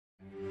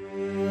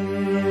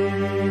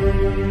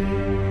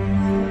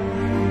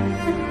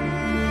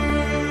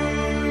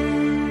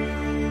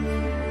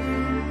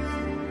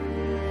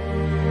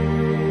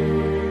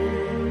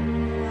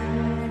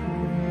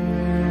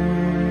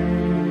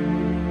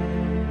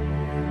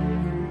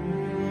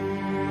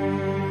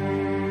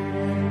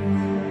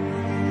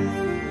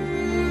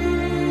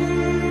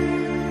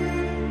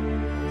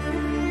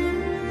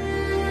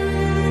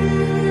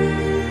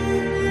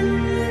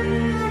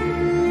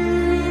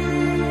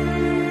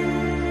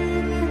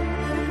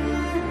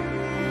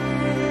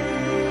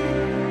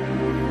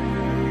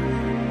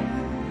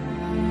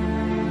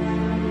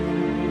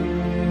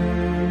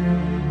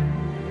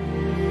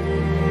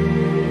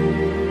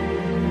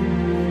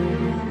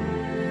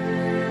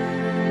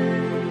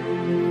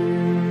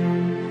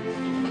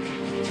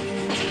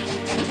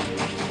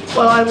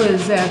Well, I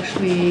was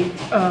actually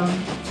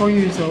 4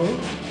 years old,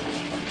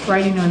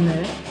 riding on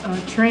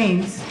the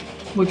trains,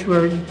 which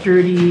were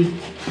dirty.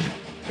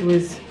 There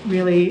was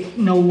really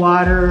no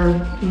water.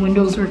 The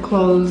windows were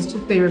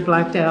closed. They were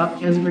blacked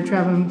out as we were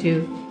traveling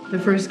to the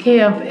first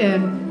camp.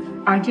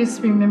 And I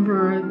just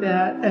remember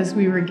that as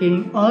we were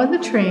getting on the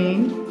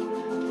train,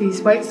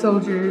 these white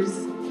soldiers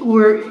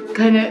were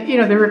kind of,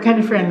 they were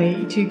kind of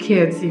friendly to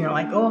kids,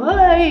 like, oh,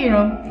 hi,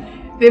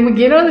 Then we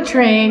get on the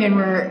train and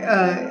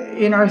we're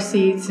in our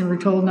seats and we're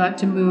told not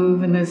to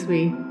move unless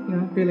we,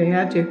 really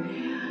had to.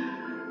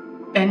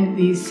 And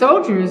these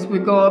soldiers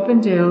would go up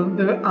and down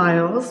the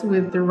aisles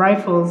with their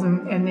rifles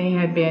and they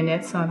had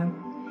bayonets on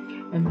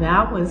them. And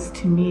that was,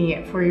 to me,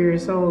 at 4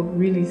 years old,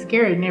 really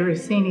scary. I'd never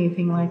seen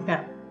anything like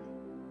that.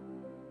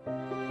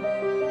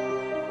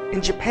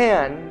 In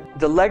Japan,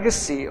 the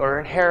legacy or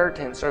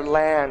inheritance or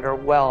land or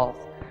wealth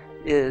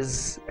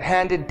is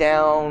handed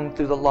down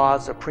through the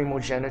laws of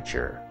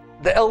primogeniture.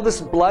 The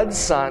eldest blood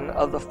son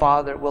of the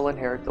father will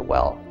inherit the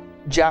wealth.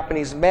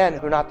 Japanese men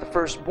who are not the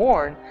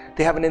firstborn,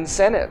 they have an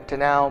incentive to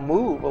now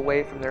move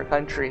away from their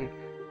country.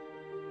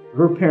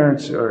 Her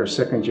parents are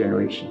second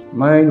generation.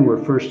 Mine were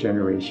first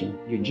generation.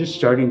 You're just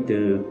starting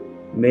to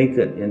make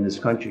it in this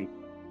country.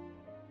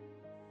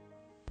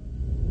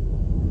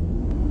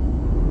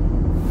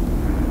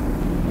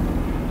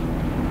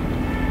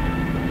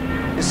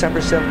 December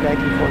 7,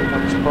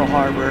 1941 is Pearl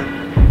Harbor.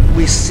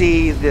 We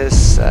see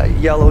this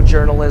yellow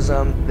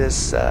journalism,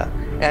 this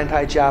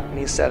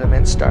anti-Japanese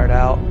sentiment start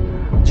out.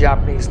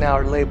 Japanese now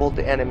are labeled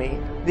the enemy.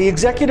 The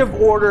executive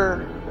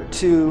order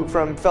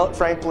from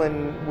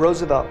Franklin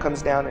Roosevelt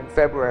comes down in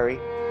February.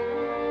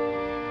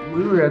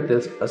 We were at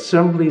the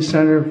Assembly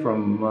Center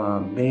from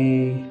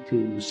May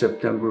to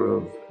September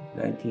of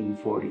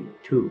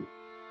 1942.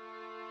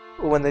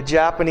 When the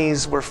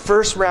Japanese were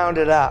first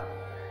rounded up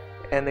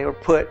and they were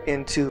put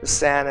into the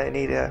Santa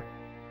Anita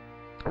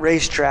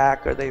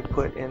racetrack or they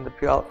put in the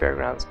Puyallup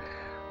Fairgrounds,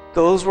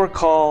 those were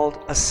called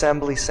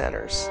assembly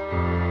centers.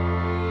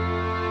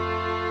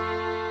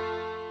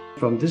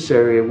 From this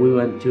area, we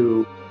went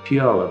to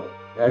Puyallup,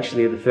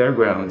 actually the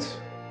fairgrounds.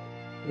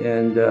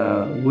 And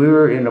we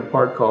were in a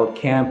park called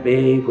Camp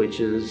A, which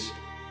is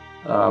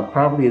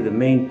probably the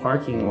main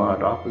parking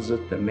lot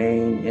opposite the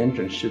main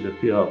entrance to the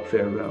Puyallup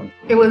Fairground.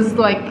 It was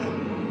like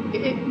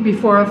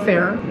before a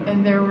fair,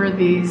 and there were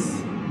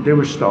these... There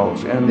were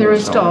stalls. There were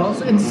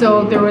stalls, and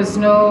so there was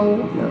no...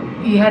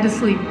 You had to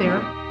sleep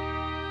there.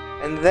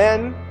 And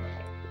then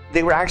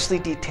they were actually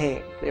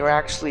detained. They were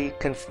actually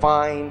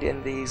confined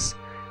in these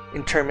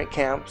internment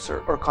camps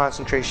or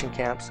concentration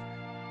camps.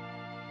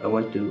 I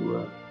went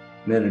to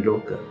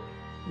Minidoka.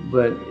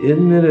 But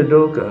in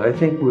Minidoka, I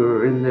think we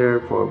were in there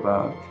for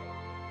about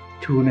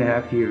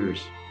 2.5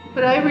 years.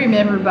 What I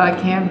remember about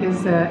camp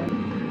is that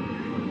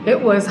it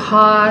was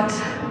hot,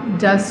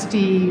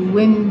 dusty,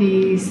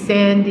 windy,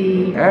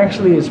 sandy.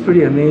 Actually, it's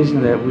pretty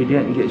amazing that we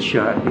didn't get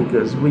shot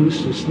because we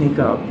used to sneak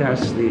out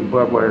past the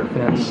barbed wire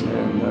fence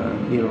and,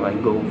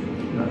 like go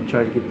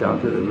try to get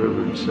down to the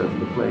river and stuff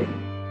to play.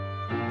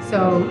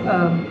 So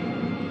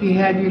you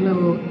had your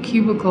little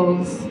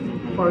cubicles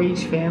for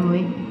each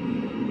family,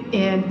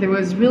 and there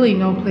was really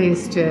no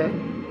place to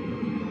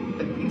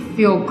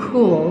feel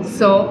cool.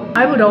 So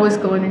I would always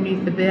go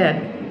underneath the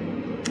bed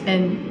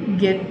and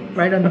get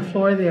right on the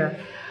floor there.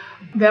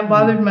 That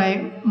bothered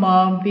my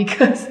mom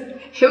because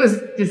it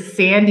was just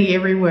sandy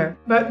everywhere.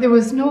 But there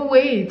was no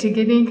way to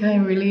get any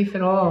kind of relief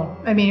at all.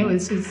 I mean, it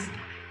was just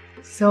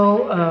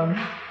so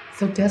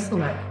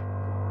desolate.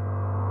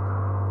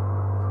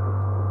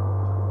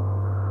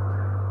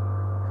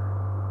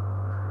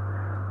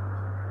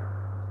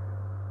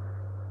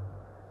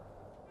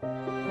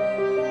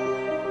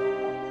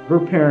 Her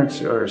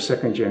parents are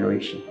second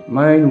generation.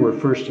 Mine were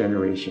first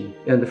generation.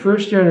 And the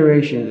first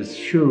generation is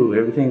true.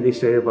 Everything they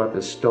say about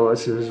the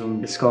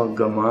stoicism, it's called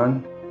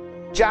gaman.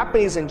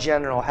 Japanese in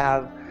general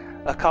have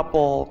a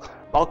couple,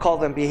 I'll call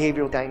them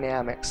behavioral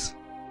dynamics.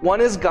 One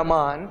is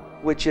gaman,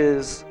 which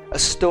is a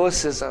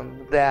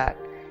stoicism that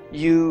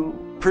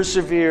you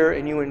persevere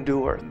and you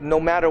endure.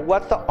 No matter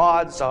what the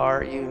odds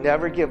are, you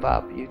never give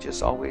up. You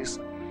just always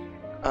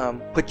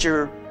put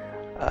your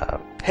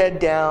head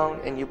down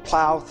and you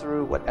plow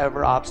through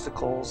whatever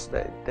obstacles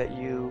that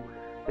you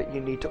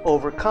need to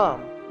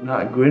overcome.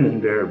 Not grin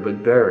and bear it,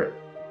 but bear it.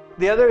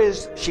 The other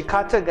is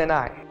shikata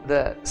ganai,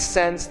 the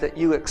sense that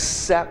you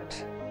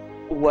accept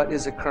what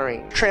is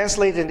occurring.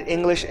 Translated in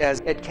English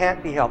as it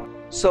can't be helped.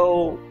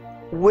 So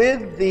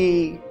with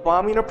the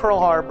bombing of Pearl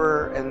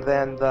Harbor and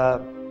then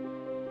the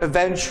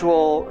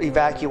eventual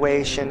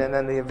evacuation and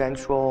then the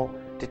eventual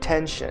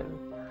detention,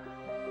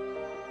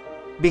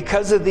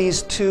 because of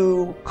these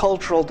two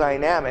cultural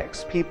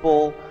dynamics,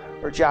 people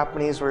or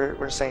Japanese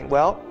were saying,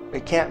 well,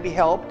 it can't be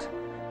helped,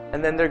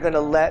 and then they're going to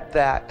let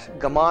that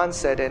gaman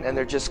set in and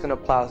they're just going to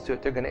plow through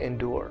it, they're going to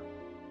endure.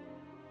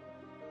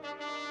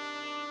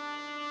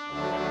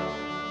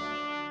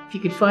 If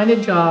you could find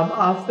a job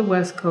off the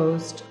West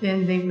Coast,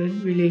 then they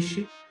would release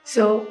you.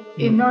 So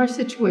in our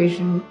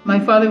situation, my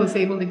father was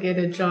able to get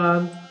a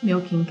job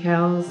milking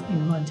cows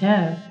in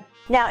Montana.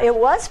 Now, it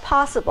was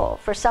possible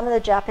for some of the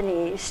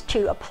Japanese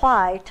to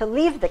apply to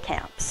leave the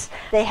camps.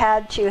 They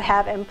had to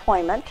have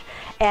employment,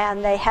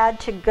 and they had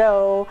to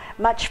go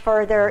much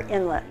further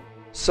inland.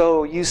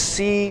 So you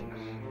see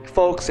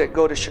folks that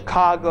go to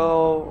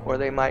Chicago, or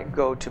they might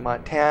go to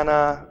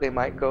Montana, they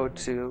might go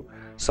to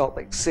Salt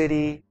Lake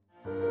City.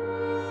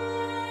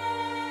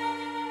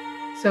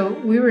 So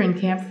we were in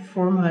camp for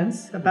 4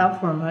 months,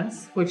 about 4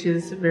 months, which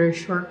is very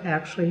short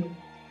actually.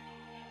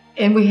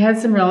 And we had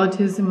some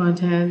relatives in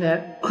Montana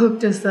that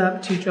hooked us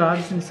up to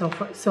jobs and so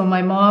forth. So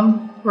my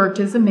mom worked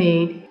as a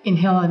maid in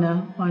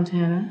Helena,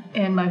 Montana,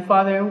 and my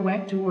father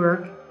went to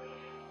work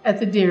at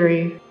the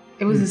dairy.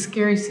 It was a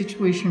scary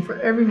situation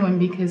for everyone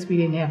because we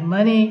didn't have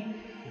money,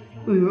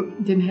 we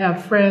didn't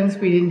have friends,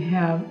 we didn't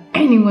have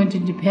anyone to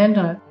depend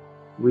on.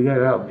 We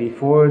got out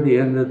before the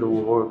end of the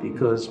war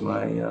because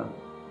my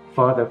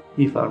father,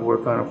 he found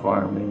work on a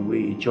farm, and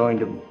we joined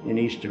him in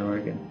Eastern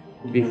Oregon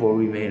before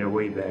we made our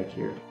way back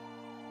here.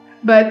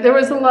 But there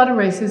was a lot of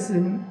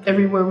racism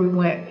everywhere we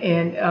went,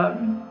 and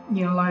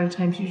a lot of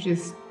times you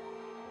just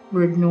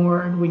were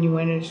ignored when you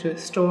went into a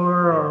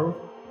store, or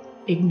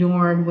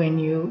ignored when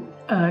you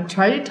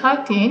tried to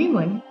talk to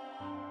anyone.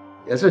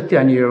 As a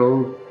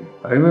 10-year-old,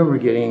 I remember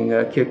getting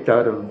kicked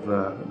out of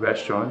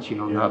restaurants,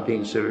 not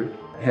being served,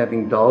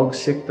 having dogs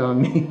sicked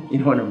on me,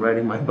 when I'm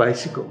riding my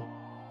bicycle.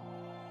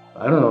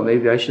 I don't know,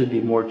 maybe I should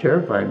be more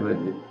terrified, but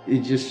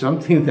it's just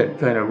something that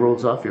kind of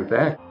rolls off your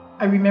back.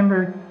 I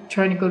remember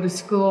trying to go to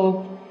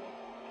school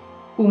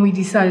when we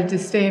decided to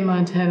stay in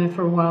Montana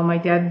for a while. My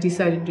dad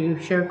decided to do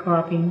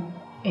sharecropping,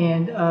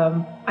 and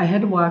I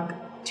had to walk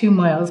 2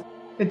 miles.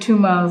 The 2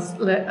 miles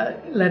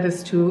led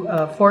us to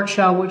Fort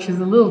Shaw, which is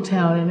a little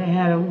town, and it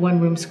had a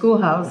one-room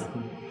schoolhouse.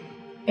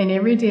 And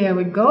every day I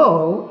would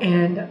go,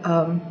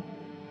 and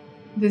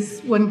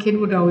this one kid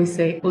would always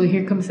say, "Well,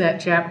 here comes that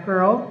Jap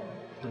girl,"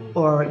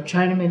 or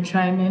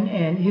Chinaman,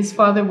 and his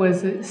father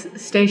was a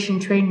station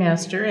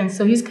trainmaster, and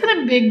so he's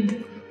kind of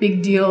big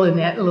deal in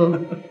that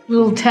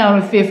little town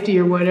of 50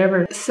 or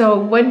whatever. So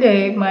one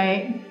day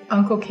my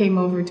uncle came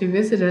over to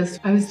visit us.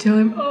 I was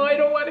telling him, I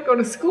don't want to go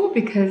to school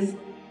because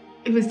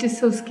it was just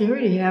so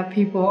scary to have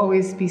people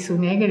always be so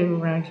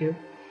negative around you.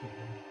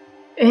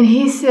 And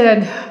he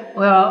said,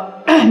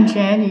 "Well,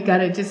 Jan, you got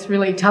to just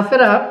really tough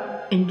it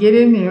up and get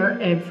in there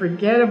and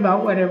forget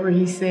about whatever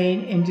he's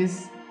saying and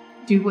just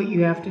do what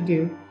you have to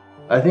do."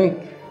 I think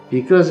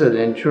because of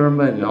the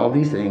internment and all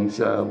these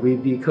things, we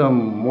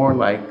become more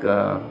like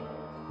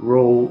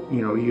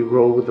you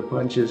roll with the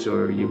punches,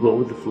 or you roll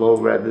with the flow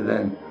rather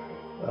than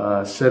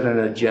set an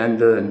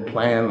agenda and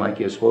plan like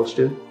you're supposed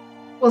to.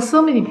 Well,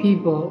 so many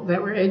people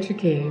that were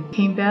educated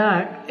came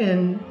back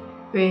and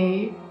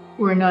they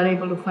were not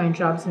able to find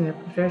jobs in their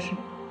profession.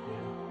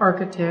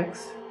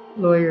 Architects,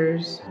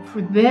 lawyers.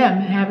 For them,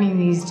 having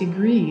these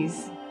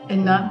degrees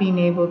and not being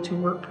able to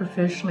work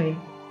professionally,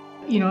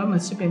 it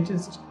must have been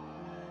just,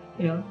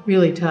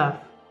 really tough.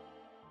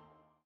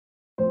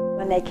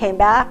 When they came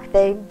back,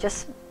 they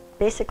just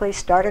basically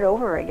started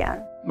over again.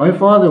 My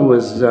father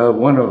was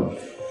one of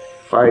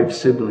 5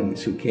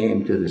 siblings who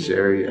came to this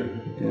area,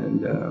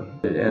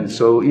 and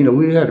so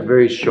we had a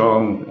very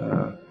strong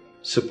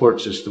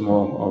support system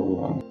all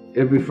along.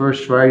 Every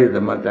first Friday of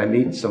the month, I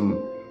meet some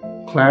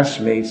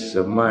classmates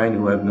of mine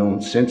who I've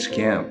known since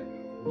camp.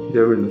 They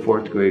were in the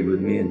 4th grade with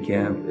me in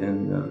camp,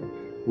 and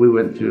we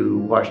went through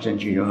Washington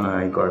Junior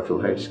High and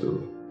Garfield High School.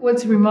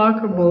 What's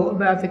remarkable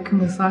about the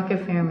Kumasaka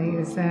family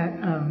is that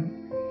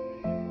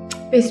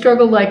they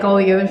struggled like all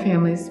the other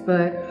families,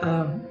 but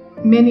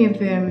many of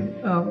them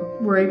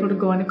were able to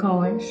go into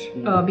college,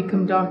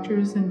 become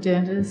doctors and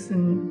dentists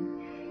and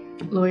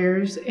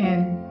lawyers,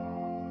 and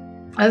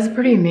that's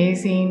pretty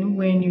amazing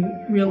when you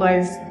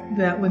realize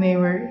that when they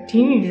were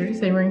teenagers,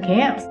 they were in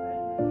camps,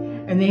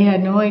 and they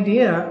had no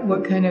idea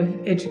what kind of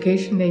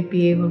education they'd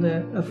be able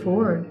to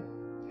afford.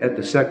 At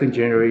the 2nd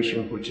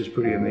generation, which is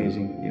pretty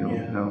amazing,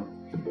 now.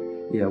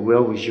 Yeah, we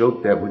always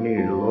joke that we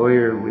needed a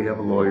lawyer. We have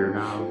a lawyer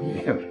now.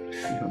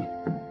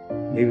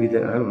 Maybe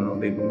I don't know,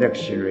 maybe the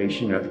next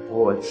generation are the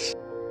poets,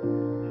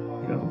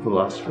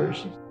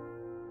 philosophers.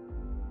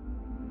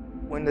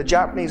 When the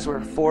Japanese were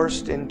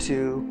forced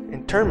into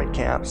internment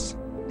camps,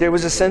 there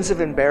was a sense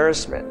of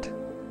embarrassment.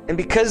 And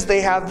because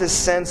they have this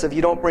sense of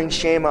you don't bring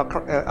shame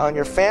on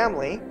your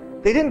family,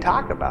 they didn't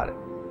talk about it.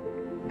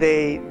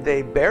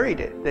 They buried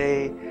it.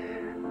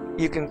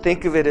 You can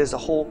think of it as a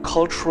whole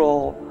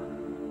cultural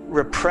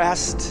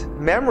repressed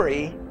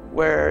memory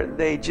where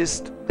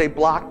they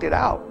blocked it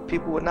out.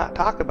 People would not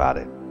talk about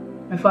it.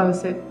 My father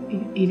said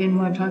he didn't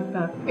want to talk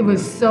about it. It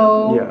was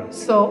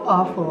so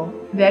awful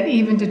that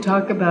even to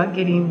talk about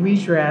getting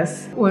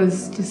redress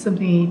was just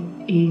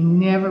something he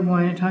never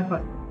wanted to talk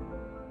about.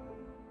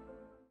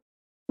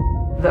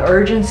 The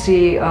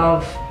urgency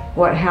of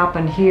what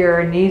happened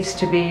here needs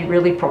to be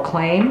really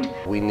proclaimed.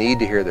 We need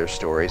to hear their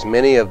stories.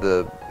 Many of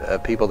the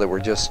people that were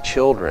just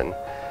children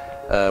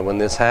when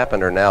this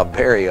happened are now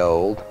very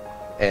old,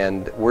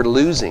 and we're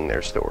losing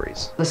their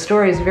stories. The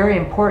story is very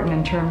important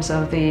in terms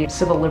of the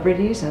civil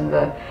liberties and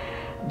the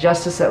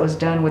justice that was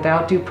done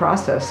without due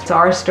process. It's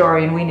our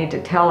story and we need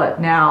to tell it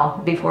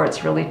now before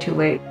it's really too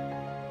late.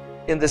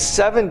 In the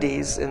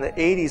 70s, in the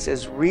 80s,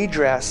 as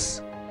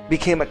redress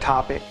became a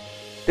topic,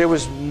 there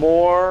was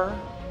more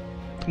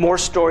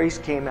stories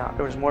came out.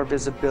 There was more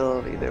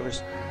visibility. There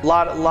was a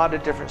lot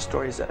of different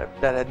stories that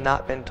had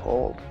not been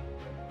told.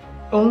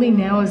 Only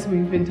now, as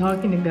we've been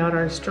talking about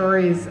our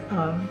stories,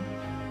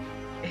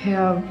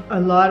 have a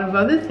lot of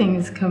other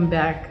things come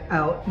back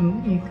out,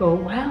 and you go,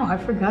 wow, I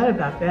forgot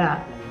about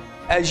that.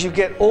 As you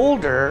get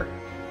older,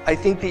 I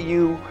think that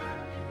you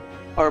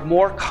are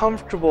more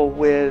comfortable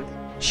with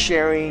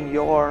sharing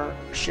your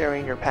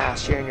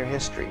past, sharing your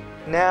history.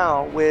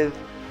 Now, with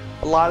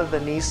a lot of the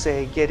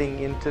Nisei getting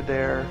into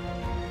their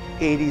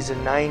 80s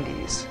and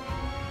 90s,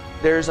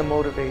 there's a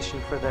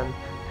motivation for them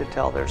to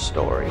tell their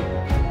story.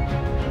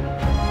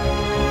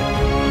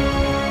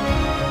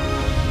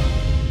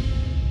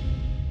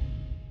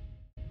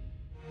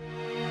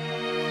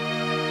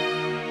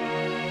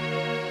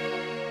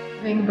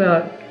 The thing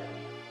about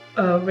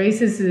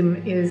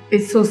racism is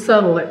it's so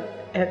subtle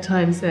at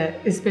times,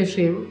 that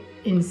especially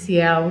in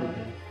Seattle,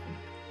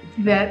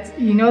 that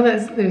you know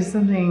that there's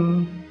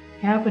something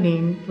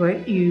happening,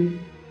 but you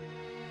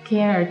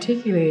can't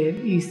articulate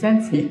it. You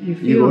sense it. You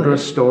feel it. You go to a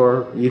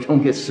store, you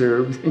don't get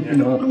served. You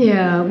know.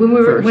 Yeah,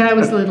 when I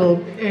was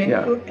little,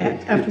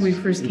 after we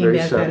first came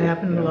back, that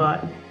happened a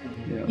lot.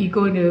 Yeah. You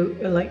go to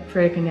like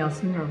Frederick and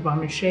Nelson or Bon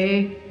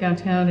Marché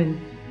downtown, and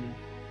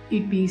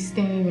you'd be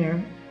standing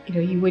there. You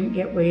know, you wouldn't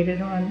get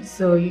waited on,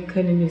 so you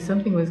kind of knew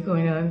something was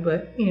going on.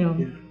 But you know,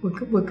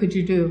 what could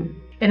you do?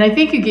 And I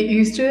think you get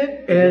used to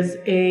it as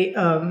a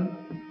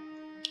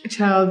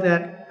child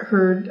that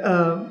heard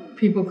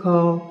people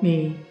call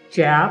me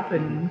Jap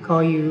and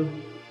call you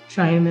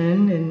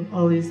Chinaman and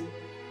all these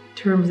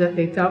terms that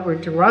they thought were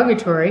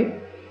derogatory.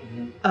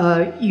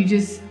 You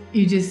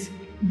just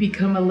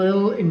become a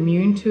little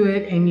immune to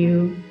it, and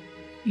you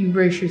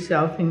brace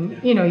yourself,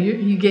 and you know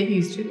you get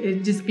used to it.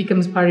 It just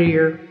becomes part of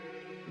your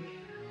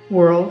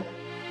world.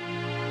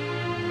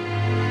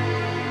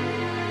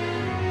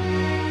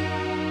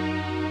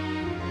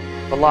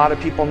 A lot of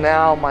people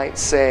now might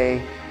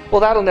say,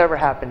 well, that'll never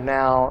happen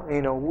now.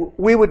 You know,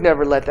 we would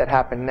never let that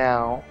happen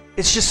now.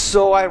 It's just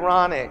so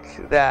ironic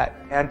that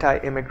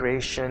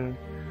anti-immigration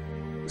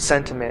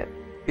sentiment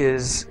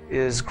is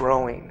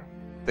growing.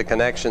 The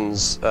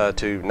connections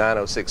to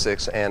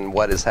 9066 and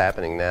what is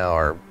happening now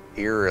are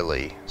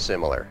eerily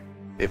similar.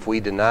 If we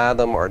deny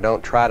them or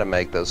don't try to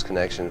make those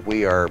connections,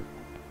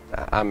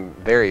 I'm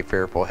very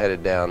fearful,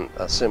 headed down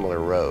a similar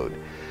road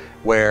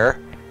where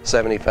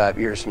 75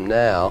 years from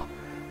now,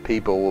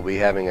 people will be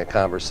having a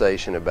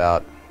conversation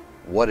about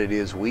what it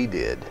is we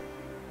did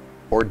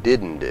or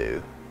didn't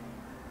do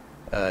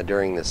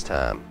during this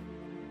time.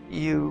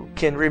 You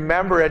can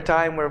remember a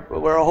time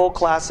where a whole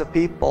class of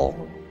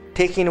people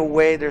taking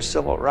away their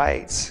civil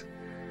rights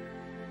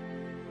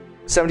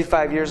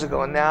 75 years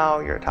ago, and now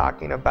you're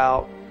talking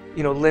about,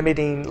 you know,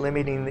 limiting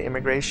the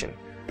immigration.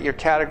 You're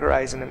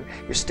categorizing them,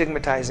 you're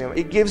stigmatizing them.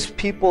 It gives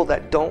people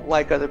that don't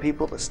like other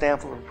people the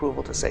stamp of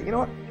approval to say, you know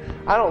what,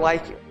 I don't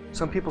like you.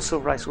 Some people's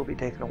civil rights will be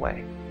taken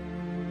away.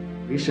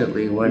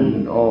 Recently,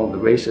 when all the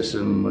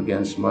racism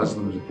against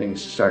Muslims and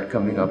things start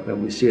coming up,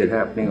 and we see it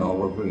happening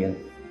all over again,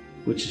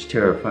 which is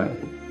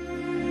terrifying.